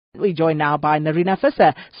We're joined now by Nerina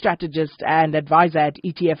Visser, Strategist and Advisor at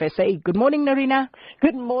ETF SA. Good morning, Nerina.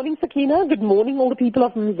 Good morning, Sakina. Good morning, all the people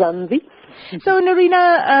of Mzansi. So,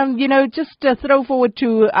 Nerina, just to throw forward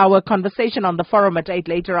to our conversation on the forum at 8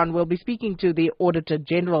 later on, we'll be speaking to the Auditor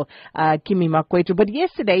General, Kimi Makwetu. But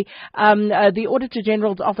yesterday, the Auditor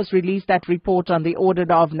General's office released that report on the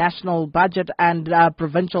audit of national budget and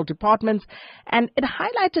provincial departments, and it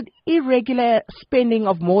highlighted irregular spending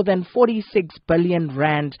of more than 46 billion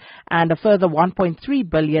rand and a further 1.3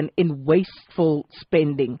 billion in wasteful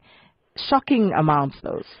spending. Shocking amounts,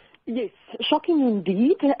 those. Yes, shocking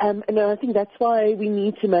indeed, and I think that's why we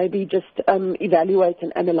need to maybe just evaluate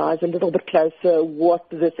and analyze a little bit closer what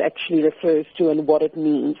this actually refers to and what it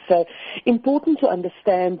means. So important to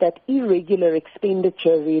understand that irregular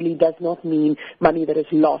expenditure really does not mean money that is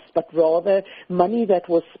lost, but rather money that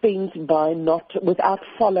was spent by without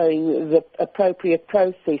following the appropriate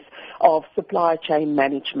process of supply chain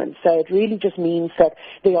management. So it really just means that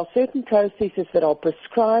there are certain processes that are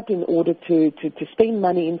prescribed in order to spend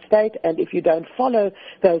money in state, and if you don't follow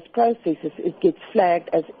those processes, it gets flagged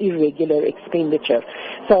as irregular expenditure.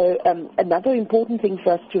 So another important thing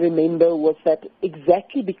for us to remember was that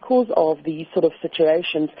exactly because of these sort of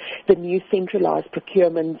situations, the new centralized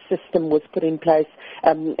procurement system was put in place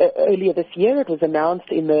earlier this year. It was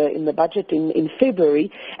announced in the budget in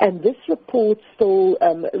February, and this report still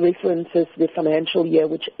references the financial year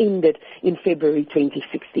which ended in February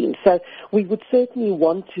 2016. So we would certainly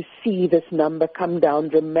want to see this number come down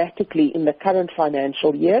dramatically in the current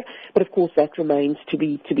financial year, but of course that remains to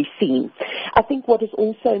be seen. I think what is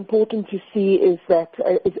also important to see is that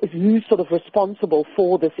is who's sort of responsible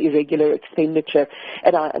for this irregular expenditure,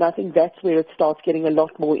 and I think that's where it starts getting a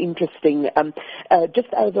lot more interesting. Just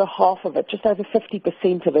over half of it, just over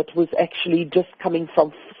 50% of it, was actually just coming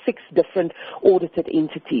from 6 different audited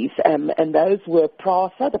entities, and those were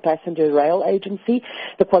PRASA, the Passenger Rail Agency,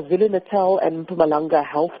 the KwaZulu-Natal and Mpumalanga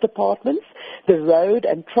Health Departments, the Road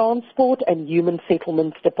and Transport and Human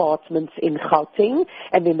Settlements Departments in Gauteng,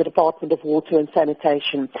 and then the Department of Water and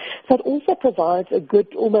Sanitation. So it also provides a good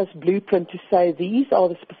almost blueprint to say these are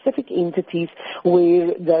the specific entities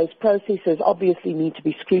where those processes obviously need to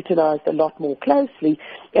be scrutinized a lot more closely,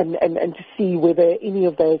 and to see whether any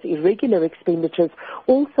of those irregular expenditures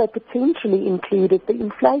also potentially included the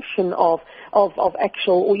inflation of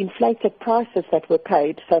actual or inflated prices that were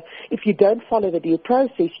paid. So if you don't follow the due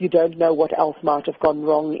process, you don't know what else might have gone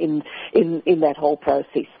wrong in that whole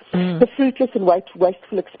process. The fruitless and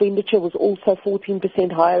wasteful expenditure was also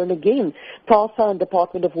 14% higher, and again, PRASA and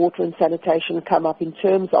Department of Water and Sanitation come up in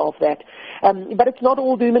terms of that. But it's not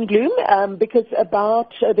all doom and gloom, because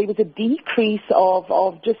there was a decrease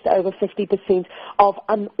of just over 50% of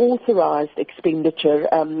unauthorized expenditure,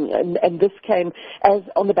 and this came as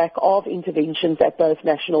on the back of interventions at both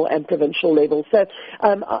national and provincial levels. So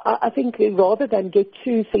I think rather than get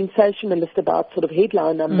too sensationalist about sort of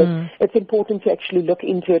headline numbers, it's important to actually look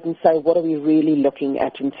into it and say, what are we really looking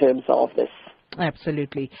at in terms of this?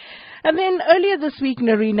 Absolutely. And then earlier this week,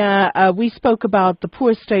 Nerina, we spoke about the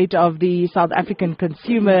poor state of the South African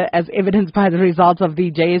consumer as evidenced by the results of the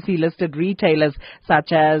JSE-listed retailers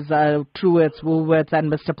such as Truworths, Woolworths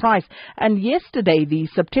and Mr Price. And yesterday, the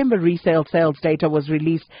September resale sales data was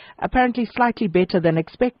released, apparently slightly better than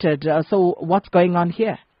expected. So what's going on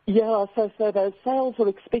here? Yeah, so those sales were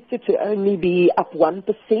expected to only be up 1%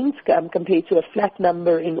 compared to a flat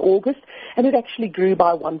number in August, and it actually grew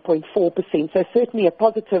by 1.4%. So certainly a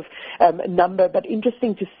positive number, but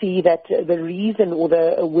interesting to see that the reason or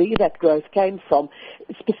where that growth came from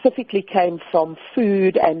specifically came from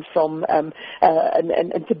food and from and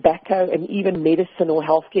tobacco and even medicine or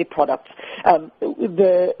healthcare products.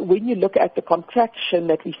 When you look at the contraction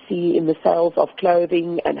that we see in the sales of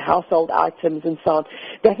clothing and household items and so on,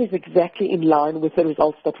 that is exactly in line with the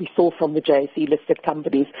results that we saw from the JSE-listed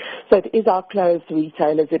companies. So it is our clothes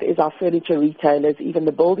retailers, it is our furniture retailers, even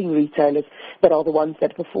the building retailers that are the ones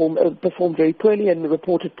that perform very poorly and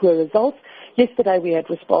reported poor results. Yesterday we had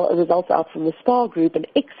results out from the SPAR Group, an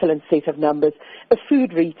excellent set of numbers, a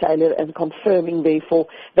food retailer, and confirming therefore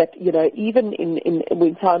that, even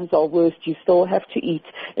when times are worst, you still have to eat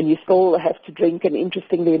and you still have to drink, and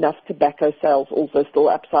interestingly enough, tobacco sales also still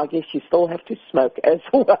up, so I guess you still have to smoke as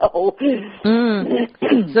well. well.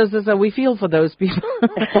 So we feel for those people.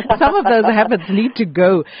 Some of those habits need to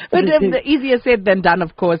go. But easier said than done,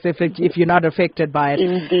 of course, if you're not affected by it.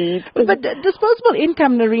 Indeed. But disposable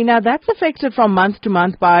income, Nerina, that's affected from month to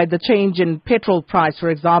month by the change in petrol price, for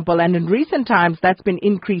example, and in recent times that's been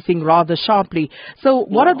increasing rather sharply. So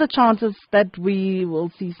what are the chances that we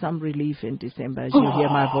will see some relief in December as you hear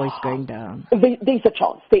my voice going down? There's a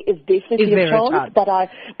chance. There is definitely a chance, but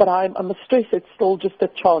I must stress it's still just a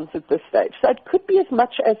chance at this stage. So it could be as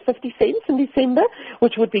much as 50 cents in December,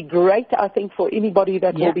 which would be great, I think, for anybody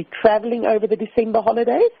that will be traveling over the December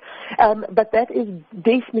holidays. But that is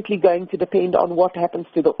definitely going to depend on what happens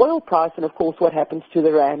to the oil price and, of course, what happens to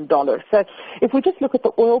the rand dollar. So if we just look at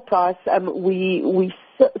the oil price, we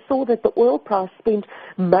saw that the oil price spent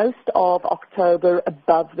most of October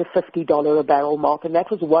above the $50 a barrel mark, and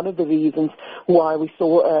that was one of the reasons why we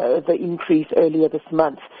saw the increase earlier this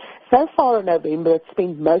month. So far in November, it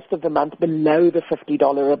spent most of the month below the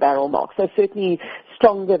 $50 a barrel mark, so certainly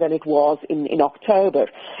stronger than it was in October.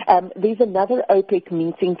 There's another OPEC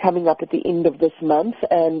meeting coming up at the end of this month,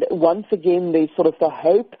 and once again, there's sort of the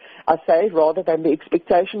hope, I say, rather than the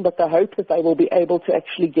expectation, but the hope that they will be able to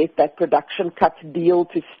actually get that production cut deal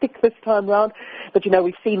to stick this time round. But,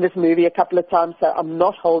 we've seen this movie a couple of times, so I'm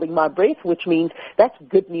not holding my breath, which means that's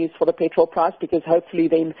good news for the petrol price, because hopefully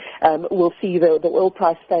then we'll see the oil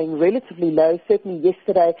price staying relatively low. Certainly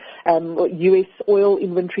yesterday, U.S. oil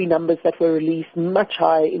inventory numbers that were released, much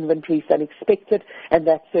higher inventories than expected, and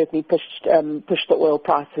that certainly pushed the oil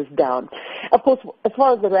prices down. Of course, as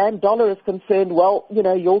far as the rand dollar is concerned, well,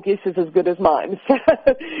 your guess is as good as mine. So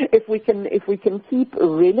if we can keep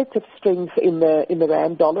relative strength in the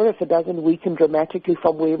rand dollar, if it doesn't weaken dramatically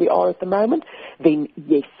from where we are at the moment, then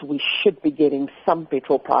yes, we should be getting some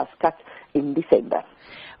petrol price cuts in December.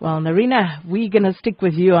 Well, Nerina, we're going to stick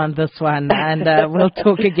with you on this one, and we'll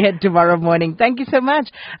talk again tomorrow morning. Thank you so much.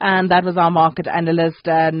 And that was our market analyst,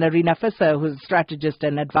 Nerina Visser, who's a strategist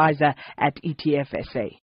and advisor at ETF SA.